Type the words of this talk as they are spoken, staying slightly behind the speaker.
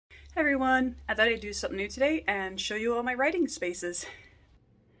everyone! I thought I'd do something new today and show you all my writing spaces.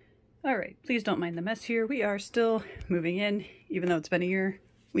 Alright, please don't mind the mess here. We are still moving in, even though it's been a year.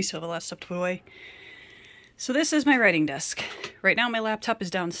 We still have a lot of stuff to put away. So this is my writing desk. Right now my laptop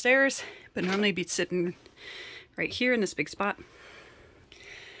is downstairs, but normally it'd be sitting right here in this big spot.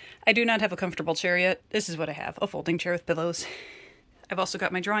 I do not have a comfortable chair yet. This is what I have, a folding chair with pillows. I've also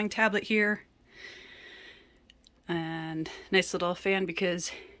got my drawing tablet here. And nice little fan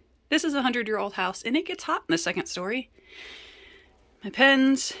because this is a 100-year-old house and it gets hot in the second story. My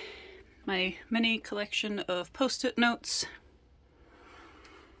pens, my mini collection of post-it notes.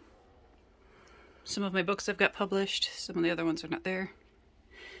 Some of my books I've got published, some of the other ones are not there.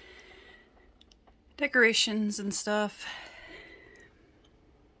 Decorations and stuff.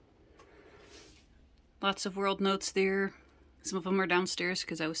 Lots of world notes there. Some of them are downstairs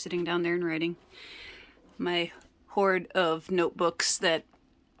because I was sitting down there and writing. My hoard of notebooks that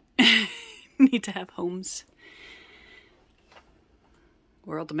need to have homes.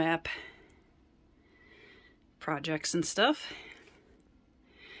 World map. Projects and stuff.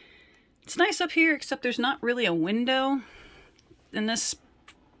 It's nice up here, except there's not really a window. In this,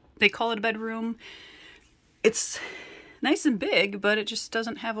 they call it a bedroom. It's nice and big, but it just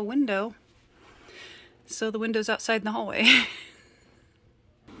doesn't have a window. So the window's outside in the hallway.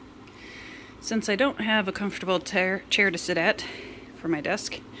 Since I don't have a comfortable chair to sit at for my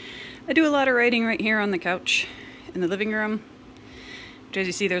desk, I do a lot of writing right here on the couch in the living room. Which, as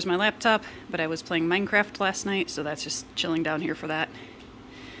you see, there's my laptop, but I was playing Minecraft last night, so that's just chilling down here for that.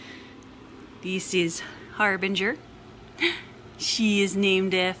 This is Harbinger. She is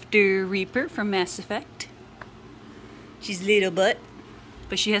named after Reaper from Mass Effect. She's little butt,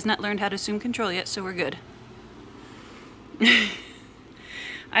 but she has not learned how to assume control yet, so we're good.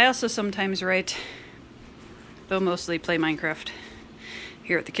 I also sometimes write, though mostly play Minecraft,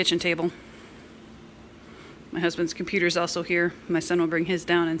 here at the kitchen table. My husband's computer's also here. My son will bring his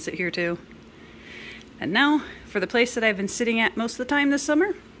down and sit here too. And now, for the place that I've been sitting at most of the time this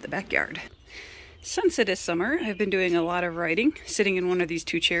summer, the backyard. Since it is summer, I've been doing a lot of writing, sitting in one of these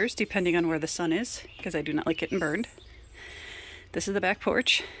two chairs, depending on where the sun is, because I do not like getting burned. This is the back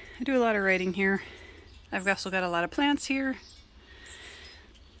porch. I do a lot of writing here. I've also got a lot of plants here.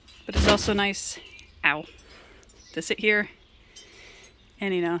 But it's also nice, ow, to sit here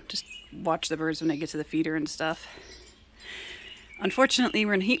and, you know, just watch the birds when they get to the feeder and stuff. Unfortunately,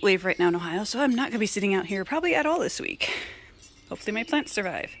 we're in a heat wave right now in Ohio, so I'm not going to be sitting out here probably at all this week. Hopefully my plants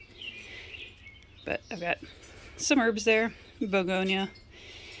survive. But I've got some herbs there, begonia,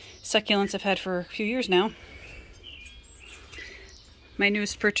 succulents I've had for a few years now. My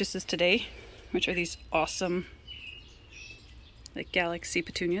newest purchases today, which are these awesome like galaxy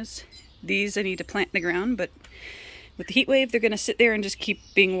petunias. These I need to plant in the ground, but with the heat wave, they're going to sit there and just keep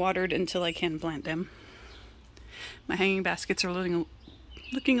being watered until I can plant them. My hanging baskets are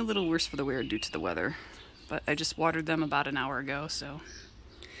looking a little worse for the wear due to the weather, but I just watered them about an hour ago, so.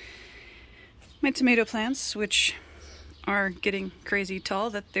 My tomato plants, which are getting crazy tall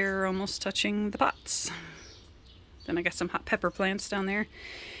that they're almost touching the pots. Then I got some hot pepper plants down there.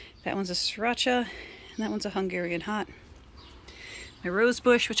 That one's a sriracha, and that one's a Hungarian hot. My rose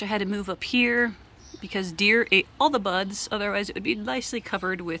bush, which I had to move up here because deer ate all the buds, otherwise it would be nicely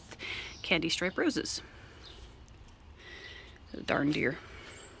covered with candy stripe roses. Darn deer.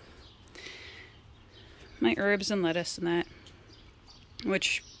 My herbs and lettuce and that,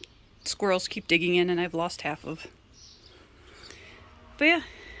 which squirrels keep digging in and I've lost half of. But yeah,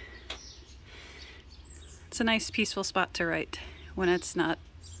 it's a nice peaceful spot to write when it's not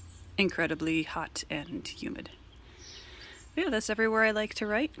incredibly hot and humid. Yeah, that's everywhere I like to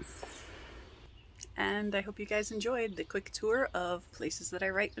write. And I hope you guys enjoyed the quick tour of places that I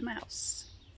write in my house.